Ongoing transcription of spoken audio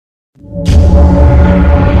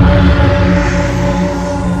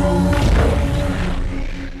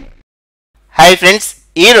Hi friends,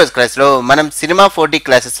 ఈ రోజు క్లాస్లో మనం సినిమా 4D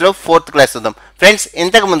క్లాసెస్లో 4th క్లాస్ చూద్దాం. ఫ్రెండ్స్,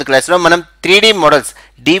 ఇంతకు ముందు క్లాస్లో మనం 3D models,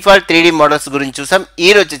 default 3D models గురించి చూసాం. ఈ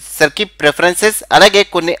రోజు వచ్చేసరికి ప్రిఫరెన్సెస్ అలాగే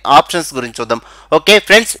కొన్ని ఆప్షన్స్ గురించి చూద్దాం. ఓకే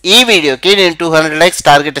ఫ్రెండ్స్, ఈ వీడియోకి నేను 200 లైక్స్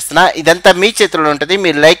టార్గెట్ ఇస్తున్నా. ఇదంతా మీ చేతిలో ఉంటుంది.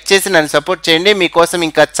 మీరు లైక్ చేసి నన్ను సపోర్ట్ చేయండి. మీకోసం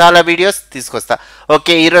ఇంకా చాలా వీడియోస్ తీసుకొస్తా.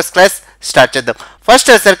 ఓకే, ఈ రోజు క్లాస్ స్టార్ట్ చేద్దాం. ఫస్ట్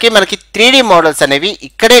వచ్చేసరికి మనకి 3D మోడల్స్ అనేవి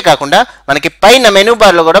ఇక్కడే కాకుండా మనకి పైన మెనూ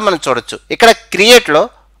బార్లో కూడా మనం చూడొచ్చు. ఇక్కడ క్రియేట్లో,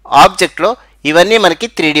 ఆబ్జెక్ట్లో ఇవన్నీ మనకి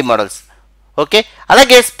 3D మోడల్స్. ఓకే,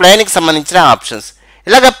 అలాగే స్ప్లైన్కి సంబంధించిన ఆప్షన్స్.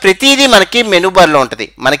 ఇలాగ ప్రతిదీ మనకి మెనూ బార్లో ఉంటుంది.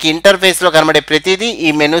 మనకి ఇంటర్ఫేస్లో కనబడే ప్రతిదీ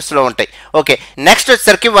ఈ మెనూస్లో ఉంటాయి. ఓకే, నెక్స్ట్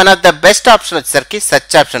వచ్చేసరికి one of the best option వచ్చేసరికి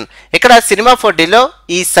సెర్చ్ ఆప్షన్. ఇక్కడ సినిమా 4Dలో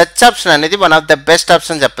ఈ సెర్చ్ ఆప్షన్ అనేది one of the best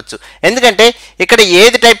option చెప్పొచ్చు. ఎందుకంటే ఇక్కడ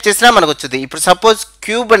ఏది టైప్ చేసినా మనకు వచ్చింది. ఇప్పుడు సపోజ్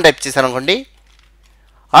క్యూబ్ అని టైప్ చేశాను అనుకోండి,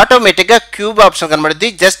 ఆటోమేటిక్గా cube option కనబడుద్ది.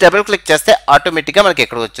 Just double click చేస్తే ఆటోమేటిక్గా మనకి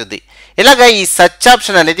ఎక్కడ వచ్చింది. ఇలాగ ఈ సెర్చ్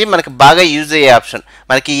ఆప్షన్ అనేది మనకి బాగా యూజ్ అయ్యే ఆప్షన్.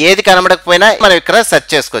 మనకి ఏది కనబడకపోయినా మనం ఇక్కడ సెర్చ్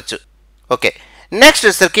చేసుకోవచ్చు. ఓకే, నెక్స్ట్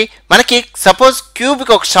వచ్చేసరికి మనకి సపోజ్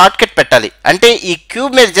క్యూబ్కి ఒక షార్ట్ కట్ పెట్టాలి అంటే ఈ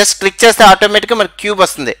క్యూబ్ మీద జస్ట్ క్లిక్ చేస్తే ఆటోమేటిక్గా మనకి క్యూబ్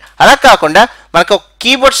వస్తుంది. అలా కాకుండా మనకు ఒక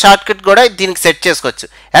కీబోర్డ్ షార్ట్ కట్ కూడా దీనికి సెట్ చేసుకోవచ్చు.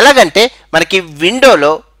 ఎలాగంటే మనకి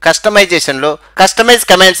విండోలో కస్టమైజేషన్లో కస్టమైజ్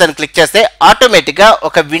కమాండ్స్ అని క్లిక్ చేస్తే ఆటోమేటిక్గా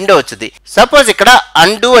ఒక విండో వచ్చింది. సపోజ్ ఇక్కడ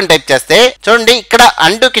అండు అని టైప్ చేస్తే చూడండి, ఇక్కడ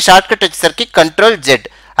అండుకి షార్ట్ కట్ వచ్చేసరికి Ctrl+Z.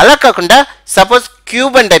 అలా కాకుండా సపోజ్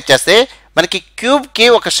క్యూబ్ అని టైప్ చేస్తే మనకి క్యూబ్కి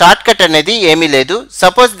ఒక షార్ట్ కట్ అనేది ఏమీ లేదు.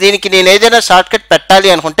 సపోజ్ దీనికి నేను ఏదైనా షార్ట్ కట్ పెట్టాలి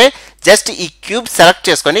అనుకుంటే జస్ట్ ఈ క్యూబ్ సెలెక్ట్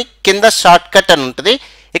చేసుకొని కింద షార్ట్ కట్ అని ఉంటుంది.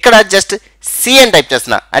 ఇక్కడ జస్ట్ సి అని టైప్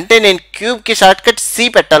చేస్తున్నా అంటే నేను క్యూబ్కి short cut C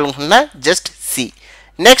పెట్టాలనుకుంటున్నా, just see.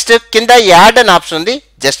 Next కింద యాడ్ అని ఆప్షన్ ఉంది,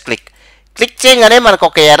 జస్ట్ క్లిక్ చేయగానే మనకు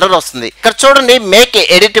ఒక ఎర్రర్ వస్తుంది. ఇక్కడ చూడండి, మేక్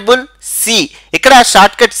ఎడిటబుల్ సి. ఇక్కడ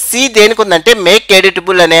షార్ట్ కట్ సి దేనికి ఉందంటే మేక్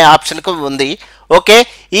ఎడిటబుల్ అనే ఆప్షన్కు ఉంది. ఓకే,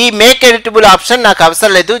 ఈ మేక్ ఎడిటబుల్ ఆప్షన్ నాకు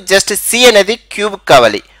అవసరం లేదు, జస్ట్ సి అనేది క్యూబ్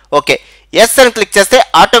కావాలి. ఓకే, ఎస్ అని క్లిక్ చేస్తే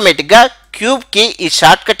ఆటోమేటిక్గా క్యూబ్కి ఈ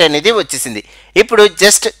షార్ట్ కట్ అనేది వచ్చేసింది. ఇప్పుడు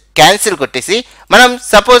జస్ట్ క్యాన్సిల్ కొట్టేసి మనం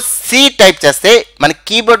సపోజ్ సి టైప్ చేస్తే మన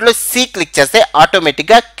కీబోర్డ్లో సి క్లిక్ చేస్తే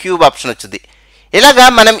ఆటోమేటిక్గా క్యూబ్ ఆప్షన్ వచ్చింది. ఇలాగా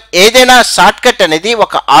మనం ఏదైనా షార్ట్ కట్ అనేది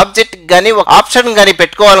ఒక ఆబ్జెక్ట్ కానీ ఒక ఆప్షన్ కానీ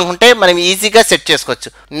పెట్టుకోవాలనుకుంటే మనం ఈజీగా సెట్ చేసుకోవచ్చు.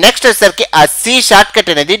 నెక్స్ట్ వచ్చేసరికి ఆ సి షార్ట్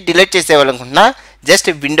కట్ అనేది డిలీట్ చేసేవాలనుకుంటున్నా, జస్ట్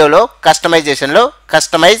విండోలో కస్టమైజేషన్లో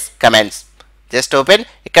కస్టమైజ్ కమాండ్స్, జస్ట్ ఓపెన్.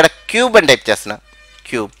 ఇక్కడ క్యూబ్ అని టైప్ చేస్తున్నా,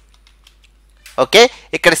 క్యూబ్. ఓకే,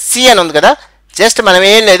 ఇక్కడ సి అని ఉంది కదా, జస్ట్ మనం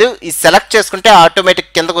ఏం లేదు ఈ సెలెక్ట్ చేసుకుంటే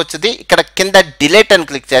ఆటోమేటిక్ కిందకు వచ్చింది. ఇక్కడ కింద డిలీట్ అని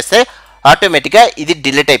క్లిక్ చేస్తే ఆటోమేటిక్గా ఇది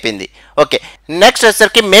డిలీట్ అయిపోయింది. ఓకే, నెక్స్ట్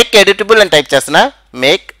వచ్చేసరికి మేక్ ఎడిటబుల్ అని టైప్ చేస్తున్నా,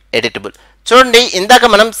 మేక్ ఎడిటబుల్. చూడండి, ఇందాక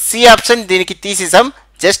మనం సి ఆప్షన్ దీనికి తీసేసాం,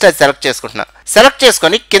 జస్ట్ అది సెలెక్ట్ చేసుకుంటున్నా. సెలెక్ట్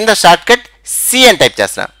చేసుకొని కింద షార్ట్ కట్ సి అని టైప్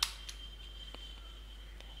చేస్తున్నా,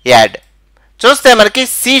 యాడ్. చూస్తే మనకి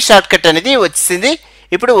సి షార్ట్ కట్ అనేది వచ్చేసింది.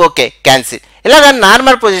 ఇప్పుడు ఓకే, క్యాన్సిల్. ఇలాగ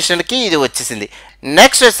నార్మల్ పొజిషన్కి ఇది వచ్చేసింది.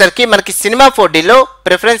 నెక్స్ట్ వచ్చేసరికి మనకి సినిమా 4Dలో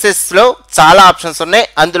ప్రిఫరెన్సెస్లో చాలా ఆప్షన్స్ ఉన్నాయి.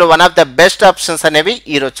 అందులో one of the best options అనేవి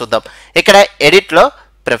ఈరోజు చూద్దాం. ఇక్కడ ఎడిట్లో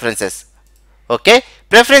ప్రిఫరెన్సెస్. ఓకే,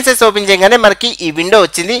 ప్రిఫరెన్సెస్ ఓపెన్ చేయగానే మనకి ఈ విండో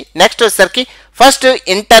వచ్చింది. నెక్స్ట్ వచ్చేసరికి ఫస్ట్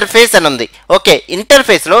ఇంటర్ఫేస్ అని ఉంది. ఓకే,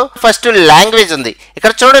 ఇంటర్ఫేస్లో ఫస్ట్ లాంగ్వేజ్ ఉంది.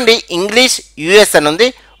 ఇక్కడ చూడండి, ఇంగ్లీష్ యూఎస్ అని ఉంది.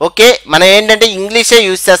 ఓకే, మనం ఏంటంటే ఇంగ్లీషే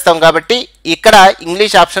యూజ్ చేస్తాం కాబట్టి ఇక్కడ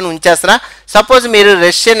ఇంగ్లీష్ ఆప్షన్ ఉంచేస్తున్నా. సపోజ్ మీరు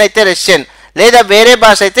రష్యన్ అయితే రష్యన్, లేదా వేరే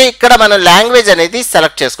భాష అయితే ఇక్కడ మనం లాంగ్వేజ్ అనేది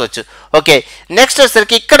సెలెక్ట్ చేసుకోవచ్చు. ఓకే, నెక్స్ట్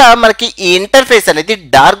వచ్చేసరికి ఇక్కడ మనకి ఈ ఇంటర్ఫేస్ అనేది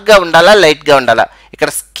డార్క్గా ఉండాలా, లైట్గా ఉండాలా. ఇక్కడ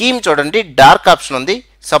స్కీమ్ చూడండి, డార్క్ ఆప్షన్ ఉంది.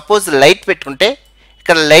 సపోజ్ లైట్ పెట్టుకుంటే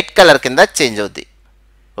ఇక్కడ లైట్ కలర్ కింద చేంజ్ అవుద్ది.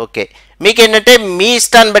 ఓకే, మీకు ఏంటంటే మీ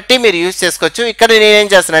ఇష్టాన్ని బట్టి మీరు యూజ్ చేసుకోవచ్చు. ఇక్కడ నేను ఏం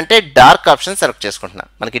చేస్తానంటే డార్క్ ఆప్షన్ సెలెక్ట్ చేసుకుంటున్నా.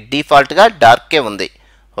 మనకి డిఫాల్ట్గా డార్కే ఉంది.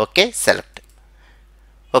 Okay, select.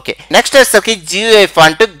 ఓకే, నెక్స్ట్ వచ్చేసరికి GUI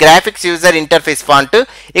font, graphics user interface font.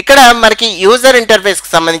 ఇక్కడ మనకి యూజర్ ఇంటర్ఫేస్కి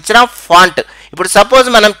సంబంధించిన ఫాంట్. ఇప్పుడు సపోజ్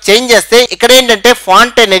మనం చేంజ్ చేస్తే ఇక్కడ ఏంటంటే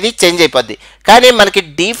ఫాంట్ అనేది చేంజ్ అయిపోద్ది, కానీ మనకి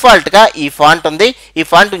డిఫాల్ట్గా ఈ ఫాంట్ ఉంది. ఈ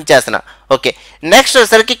ఫాంట్ ఉంచేస్తున్నా. ఓకే, నెక్స్ట్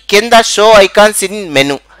వచ్చేసరికి కింద show icons in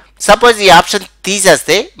menu. Suppose ఈ ఆప్షన్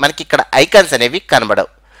తీసేస్తే మనకి ఇక్కడ ఐకాన్స్ అనేవి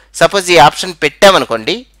కనబడవు. సపోజ్ ఈ ఆప్షన్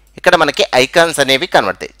పెట్టామనుకోండి, ఇక్కడ మనకి ఐకాన్స్ అనేవి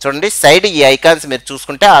కనబడతాయి. చూడండి, సైడ్ ఈ ఐకాన్స్ మీరు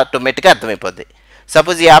చూసుకుంటే ఆటోమేటిక్గా అర్థమైపోద్ది.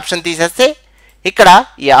 సపోజ్ ఈ ఆప్షన్ తీసేస్తే ఇక్కడ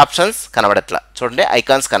ఈ ఆప్షన్స్ కనబడట్లా, చూడండి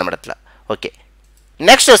ఐకాన్స్ కనబడట్లా. ఓకే,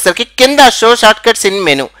 నెక్స్ట్ వచ్చేసరికి కింద show short cuts in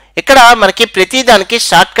menu. ఇక్కడ మనకి ప్రతి దానికి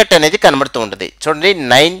షార్ట్ కట్ అనేది కనబడుతూ ఉంటుంది. చూడండి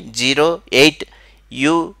 908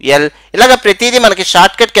 UL ఇలాగ ప్రతిదీ మనకి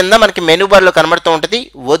షార్ట్ కట్ కింద మనకి మెనూ బార్లో కనబడుతూ ఉంటుంది.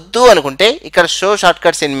 వద్దు అనుకుంటే ఇక్కడ show short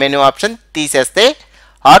cuts in menu option తీసేస్తే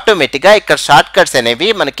ఆటోమేటిక్గా ఇక్కడ షార్ట్ కట్స్ అనేవి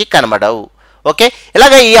మనకి కనబడవు. ఓకే,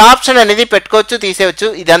 ఇలాగ ఈ ఆప్షన్ అనేది పెట్టుకోవచ్చు, తీసేయచ్చు,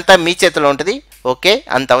 ఇదంతా మీ చేతిలో ఉంటుంది. ఓకే,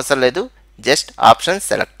 అంత అవసరం లేదు, just option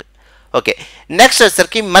select. Okay, next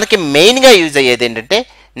వచ్చేసరికి మనకి మెయిన్గా యూజ్ అయ్యేది ఏంటంటే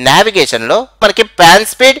నావిగేషన్లో మనకి pan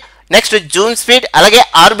speed, next Zoom speed, అలాగే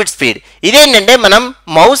ఆర్బిట్ స్పీడ్. ఇదేంటంటే మనం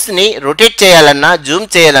మౌస్ని రొటేట్ చేయాలన్నా, జూమ్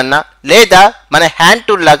చేయాలన్నా, లేదా మన హ్యాండ్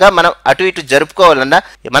టూల్ లాగా మనం అటు ఇటు జరుపుకోవాలన్నా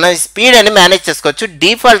మనం స్పీడ్ అని మేనేజ్ చేసుకోవచ్చు.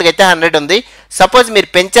 డిఫాల్ట్గా అయితే 100 ఉంది. సపోజ్ మీరు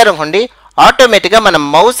పెంచారనుకోండి, ఆటోమేటిక్గా మన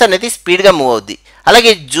మౌస్ అనేది స్పీడ్గా మూవ్ అవుద్ది.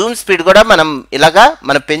 అలాగే జూమ్ స్పీడ్ కూడా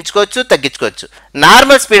మనం పెంచుకోవచ్చు, తగ్గించుకోవచ్చు.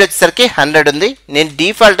 నార్మల్ స్పీడ్ వచ్చేసరికి 100 ఉంది. నేను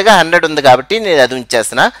డిఫాల్ట్గా 100 ఉంది కాబట్టి నేను అది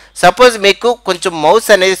ఉంచేస్తున్నా. సపోజ్ మీకు కొంచెం మౌస్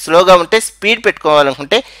అనేది స్లోగా ఉంటే, స్పీడ్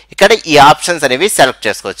పెట్టుకోవాలనుకుంటే ఇక్కడ ఈ ఆప్షన్స్ అనేవి సెలెక్ట్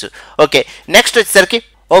చేసుకోవచ్చు. ఓకే, నెక్స్ట్ వచ్చేసరికి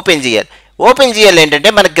ఓపెన్ జిఎల్ ఏంటంటే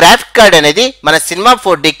మన గ్రాఫిక్ కార్డ్ అనేది మన సినిమా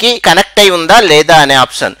 4Dకి కనెక్ట్ అయి ఉందా లేదా అనే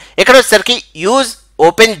ఆప్షన్. ఇక్కడ వచ్చేసరికి యూజ్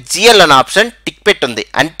ఓపెన్ జిఎల్ అనే ఆప్షన్ టిక్ పెట్టుంది,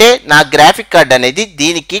 అంటే నా గ్రాఫిక్ కార్డ్ అనేది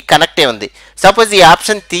దీనికి కనెక్ట్ అయి ఉంది. సపోజ్ ఈ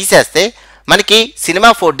ఆప్షన్ తీసేస్తే మనకి సినిమా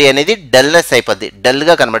 4D అనేది డల్నెస్ అయిపోద్ది,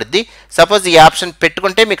 డల్గా కనబడుద్ది. సపోజ్ ఈ ఆప్షన్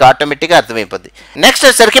పెట్టుకుంటే మీకు ఆటోమేటిక్గా అర్థమైపోద్ది. నెక్స్ట్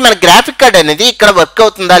వచ్చేసరికి మన గ్రాఫిక్ కార్డ్ అనేది ఇక్కడ వర్క్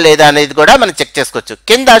అవుతుందా లేదా అనేది కూడా మనం చెక్ చేసుకోవచ్చు.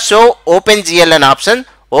 కింద షో ఓపెన్ జిఎల్ అనే ఆప్షన్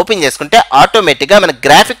ఓపెన్ చేసుకుంటే ఆటోమేటిక్గా మన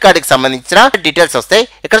గ్రాఫిక్ కార్డుకి సంబంధించిన డీటెయిల్స్ వస్తాయి.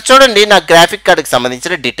 ఇక్కడ చూడండి, నా గ్రాఫిక్ కార్డుకి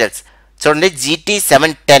సంబంధించిన డీటెయిల్స్ చూడండి,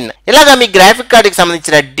 GT710. ఇలాగా మీ గ్రాఫిక్ కార్డుకి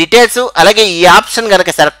సంబంధించిన డీటెయిల్స్, అలాగే ఈ ఆప్షన్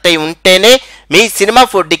కనుక సెలెక్ట్ అయి ఉంటేనే మీ సినిమా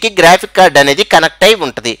 4Dకి గ్రాఫిక్ కార్డ్ అనేది కనెక్ట్ అయి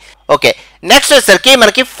ఉంటుంది. ఓకే, నెక్స్ట్ వచ్చేసరికి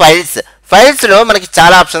మనకి ఫైల్స్లో మనకి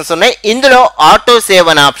చాలా ఆప్షన్స్ ఉన్నాయి. ఇందులో ఆటో సేవ్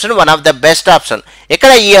అనే option one of the best option.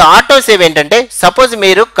 ఇక్కడ ఈ ఆటో సేవ్ ఏంటంటే సపోజ్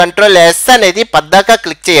మీరు Ctrl+S అనేది పద్దాకా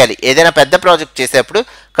క్లిక్ చేయాలి. ఏదైనా పెద్ద ప్రాజెక్ట్ చేసేటప్పుడు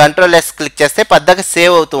Ctrl+S క్లిక్ చేస్తే పద్దాకా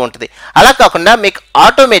సేవ్ అవుతూ ఉంటుంది. అలా కాకుండా మీకు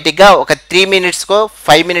ఆటోమేటిక్గా ఒక 3 మినిట్స్కో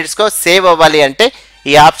 5 మినిట్స్కో సేవ్ అవ్వాలి అంటే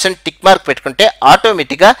ఈ ఆప్షన్ టిక్ మార్క్ పెట్టుకుంటే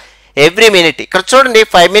ఆటోమేటిక్గా ఎవ్రీ మినిట్, ఇక్కడ చూడండి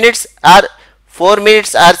 5 minutes or 4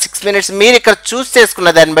 minutes or 6 minutes మీరు ఇక్కడ చూస్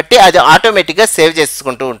చేసుకున్న దాన్ని బట్టి అది ఆటోమేటిక్గా సేవ్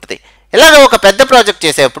చేసుకుంటూ ఉంటుంది. ఇలాగ ఒక పెద్ద ప్రాజెక్ట్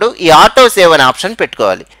చేసేటప్పుడు ఈ ఆటో సేవ్ అనే ఆప్షన్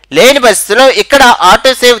పెట్టుకోవాలి. లేని పరిస్థితుల్లో ఇక్కడ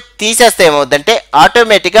ఆటో సేవ్ తీసేస్తే ఏమవుతుందంటే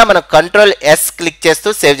ఆటోమేటిక్గా మనం Ctrl+S క్లిక్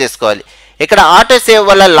చేస్తూ సేవ్ చేసుకోవాలి. ఇక్కడ ఆటో సేవ్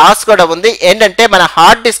వల్ల లాస్ కూడా ఉంది, ఏంటంటే మన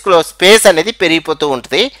హార్డ్ డిస్క్లో స్పేస్ అనేది పెరిగిపోతూ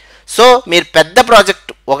ఉంటుంది. సో మీరు పెద్ద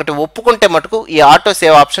ప్రాజెక్ట్ ఒకటి ఒప్పుకుంటే మటుకు ఈ ఆటో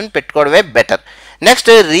సేవ్ ఆప్షన్ పెట్టుకోవడమే బెటర్.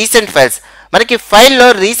 Next recent files. మనకి ఫైల్లో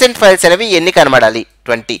రీసెంట్ ఫైల్స్ అనేవి ఎన్ని కనబడాలి?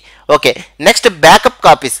 20. Okay, next backup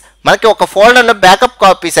copies. మనకి ఒక ఫోల్డర్లో బ్యాకప్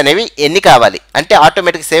కాపీస్ అనేవి ఎన్ని కావాలి అంటే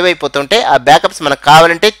ఆటోమేటిక్ సేవ్ అయిపోతుంటే ఆ బ్యాకప్స్ మనకు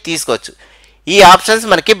కావాలంటే తీసుకోవచ్చు. ఈ ఆప్షన్స్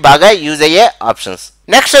మనకి బాగా యూజ్ అయ్యే ఆప్షన్స్.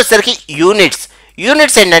 నెక్స్ట్ వచ్చేసరికి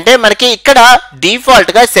యూనిట్స్ ఏంటంటే మనకి ఇక్కడ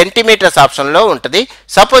డిఫాల్ట్గా సెంటీమీటర్స్ ఆప్షన్లో ఉంటుంది.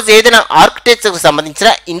 సపోజ్ ఏదైనా ఆర్కిటెక్చర్కి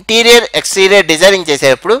సంబంధించిన ఇంటీరియర్ ఎక్స్టీరియర్ డిజైనింగ్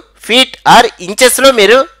చేసేటప్పుడు ఫీట్ ఆర్ ఇంచెస్లో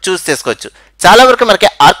మీరు చూస్ చేసుకోవచ్చు. చాలా వరకు మనకి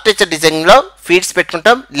ఆర్కిటెక్చర్ డిజైనింగ్లో ఫీట్స్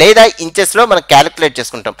పెట్టుకుంటాం, లేదా ఇంచెస్లో మనం క్యాలిక్యులేట్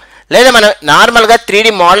చేసుకుంటాం, లేదా మనం నార్మల్గా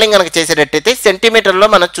 3D మోడలింగ్ కనుక చేసేటట్టయితే సెంటీమీటర్లో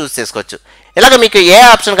మనం చూస్ చేసుకోవచ్చు. ఇలాగ మీకు ఏ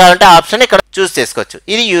ఆప్షన్ కావాలంటే ఆ ఆప్షన్ ఇక్కడ చూస్ చేసుకోవచ్చు.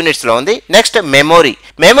 ఇది యూనిట్స్లో ఉంది. నెక్స్ట్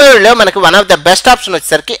మెమొరీలో మనకి one of the best option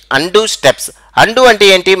వచ్చేసరికి అండూ స్టెప్స్. అండూ అంటే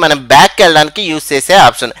ఏంటి? మనం బ్యాక్ వెళ్ళడానికి యూస్ చేసే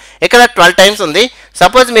ఆప్షన్. ఇక్కడ 12 టైమ్స్ ఉంది.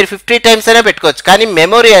 సపోజ్ మీరు 50 టైమ్స్ అయినా పెట్టుకోవచ్చు, కానీ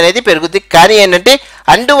మెమొరీ అనేది పెరుగుద్ది. కానీ ఏంటంటే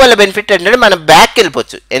అండూ వల్ల బెనిఫిట్ ఏంటంటే మనం బ్యాక్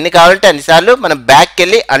వెళ్ళిపోవచ్చు, ఎన్ని కావాలంటే అన్నిసార్లు మనం బ్యాక్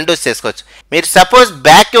వెళ్ళి అండూస్ చేసుకోవచ్చు. మీరు సపోజ్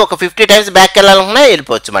బ్యాక్కి ఒక 50 టైమ్స్ బ్యాక్ వెళ్ళాలనుకున్నా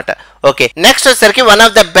వెళ్ళిపోవచ్చు అన్నమాట. ఓకే, నెక్స్ట్ వచ్చేసరికి one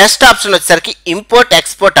of the best option వచ్చేసరికి ఇంపోర్ట్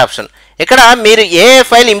ఎక్స్పోర్ట్ ఆప్షన్. ఇక్కడ మీరు ఏ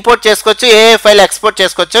ఫైల్ ఇంపోర్ట్ చేసుకోవచ్చు, ఏ ఫైల్ ఎక్స్పోర్ట్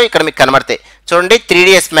చేసుకోవచ్చో ఇక్కడ మీకు కనబడతాయి. చూడండి,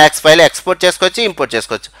 3ds Max ఫైల్ ఎక్స్పోర్ట్ చేసుకోవచ్చు, ఇంపోర్ట్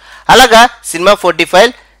చేసుకోవచ్చు. అలాగా సినిమా 4D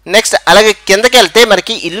ఫైల్. నెక్స్ట్ అలాగే కిందకి వెళ్తే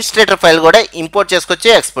మనకి ఇల్లుస్ట్రేటర్ ఫైల్ కూడా ఇంపోర్ట్ చేసుకోవచ్చు,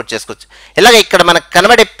 ఎక్స్పోర్ట్ చేసుకోవచ్చు. ఇలాగ ఇక్కడ మనకు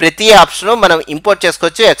కనబడే ప్రతి ఆప్షను మనం ఇంపోర్ట్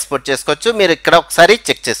చేసుకోవచ్చు, ఎక్స్పోర్ట్ చేసుకోవచ్చు. మీరు ఇక్కడ ఒకసారి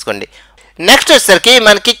చెక్ చేసుకోండి. నెక్స్ట్ వచ్చేసరికి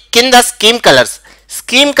మనకి కింద స్కీమ్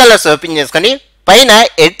కలర్స్ ఓపెన్ చేసుకొని పైన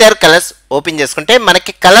ఎడిటర్ కలర్స్ ఓపెన్ చేసుకుంటే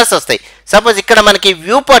మనకి కలర్స్ వస్తాయి. సపోజ్ ఇక్కడ మనకి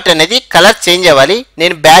వ్యూ పార్ట్ అనేది కలర్ చేంజ్ అవ్వాలి.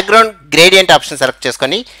 నేను బ్యాక్గ్రౌండ్ గ్రేడియంట్ ఆప్షన్ సెలెక్ట్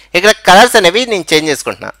చేసుకొని ఇక్కడ కలర్స్ అనేవి నేను చేంజ్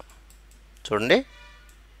చేసుకుంటున్నా. చూడండి,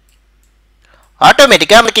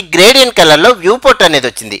 ఆటోమేటిక్గా మనకి గ్రేడియంట్ కలర్లో వ్యూ పోర్ట్ అనేది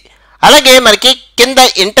వచ్చింది. అలాగే మనకి కింద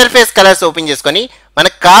ఇంటర్ఫేస్ కలర్స్ ఓపెన్ చేసుకొని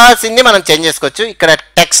మనకు కావాల్సింది మనం చేంజ్ చేసుకోవచ్చు. ఇక్కడ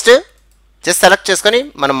టెక్స్ట్ జస్ట్ సెలెక్ట్ చేసుకొని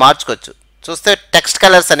మనం మార్చుకోవచ్చు. చూస్తే టెక్స్ట్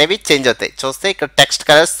కలర్స్ అనేవి చేంజ్ అవుతాయి. చూస్తే ఇక్కడ టెక్స్ట్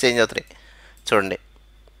కలర్స్ చేంజ్ అవుతాయి. చూడండి,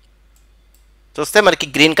 చూస్తే మనకి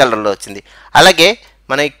గ్రీన్ కలర్లో వచ్చింది. అలాగే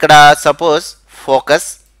మనం ఇక్కడ సపోజ్ ఫోకస్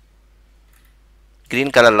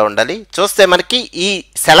గ్రీన్ కలర్లో ఉండాలి. చూస్తే మనకి ఈ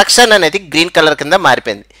సెలక్షన్ అనేది గ్రీన్ కలర్ కింద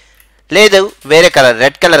మారిపోయింది. లేదు వేరే కలర్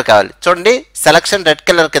రెడ్ కలర్ కావాలి, చూడండి సెలక్షన్ రెడ్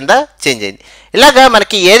కలర్ కింద చేంజ్ అయింది. ఇలాగా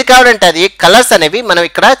మనకి ఏది కావాలంటే అది కలర్స్ అనేవి మనం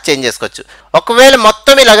ఇక్కడ చేంజ్ చేసుకోవచ్చు. ఒకవేళ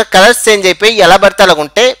మొత్తం ఇలాగ కలర్స్ చేంజ్ అయిపోయి ఎలా పడితే అలాగ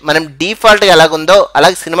ఉంటే మనం డిఫాల్ట్గా ఎలాగుందో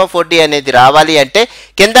అలాగే సినిమా 4D అనేది రావాలి అంటే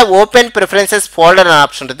కింద ఓపెన్ ప్రిఫరెన్సెస్ ఫోల్డర్ అనే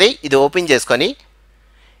ఆప్షన్ ఉంటుంది, ఇది ఓపెన్ చేసుకొని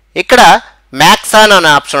ఇక్కడ మ్యాక్స్ ఆన్ అనే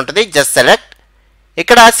ఆప్షన్ ఉంటుంది, జస్ట్ సెలెక్ట్.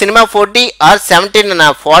 ఇక్కడ సినిమా 4D ఆర్ 17 అనే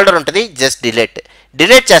ఫోల్డర్ ఉంటుంది, జస్ట్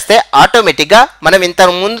డిలీట్ చేస్తే ఆటోమేటిక్గా మనం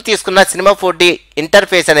ఇంతకు ముందు తీసుకున్న సినిమా 4D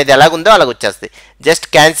ఇంటర్ఫేస్ అనేది ఎలాగుందో అలాగ వచ్చేస్తుంది. Just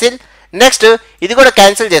cancel. నెక్స్ట్ ఇది కూడా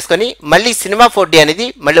క్యాన్సిల్ చేసుకొని మళ్ళీ సినిమా 4D అనేది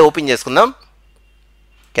మళ్ళీ ఓపెన్ చేసుకుందాం.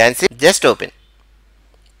 Cancel, just open.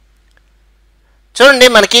 చూడండి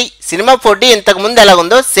మనకి సినిమా 4D ఇంతకు ముందు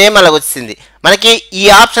ఎలాగుందో సేమ్ అలాగ వచ్చింది. మనకి ఈ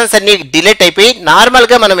ఆప్షన్స్ అన్ని డిలీట్ అయిపోయి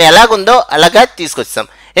నార్మల్గా మనం ఎలాగుందో అలాగా తీసుకొచ్చాం.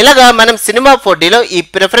 ఇలాగా మనం సినిమా 4Dలో ఈ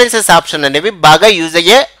ప్రిఫరెన్సెస్ ఆప్షన్ అనేవి బాగా యూజ్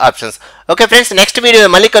అయ్యే options. Okay friends, next video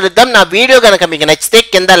మళ్ళీ కలుద్దాం. నా వీడియో కనుక మీకు నచ్చితే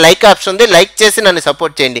కింద లైక్ ఆప్షన్ ఉంది, లైక్ చేసి నన్ను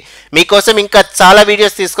సపోర్ట్ చేయండి. మీకోసం ఇంకా చాలా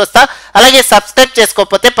వీడియోస్ తీసుకొస్తా. అలాగే సబ్స్క్రైబ్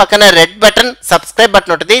చేసుకోకపోతే పక్కన రెడ్ బటన్ సబ్స్క్రైబ్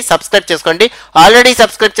బటన్ ఉంటుంది, సబ్స్క్రైబ్ చేసుకోండి. ఆల్రెడీ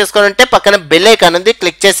సబ్స్క్రైబ్ చేసుకోవాలంటే పక్కన బెల్ ఐకాన్ ఉంది,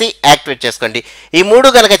 క్లిక్ చేసి యాక్టివేట్ చేసుకోండి. ఈ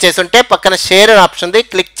మూడు కనుక చేస్తుంటే పక్కన షేర్ ఆప్షన్ ఉంది,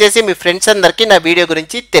 క్లిక్ చేసి మీ ఫ్రెండ్స్ అందరికీ నా వీడియో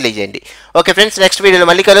గురించి తెలియజేయండి. ఓకే ఫ్రెండ్స్, నెక్స్ట్ వీడియోలో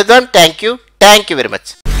మళ్ళీ కలుద్దాం. Thank you very much.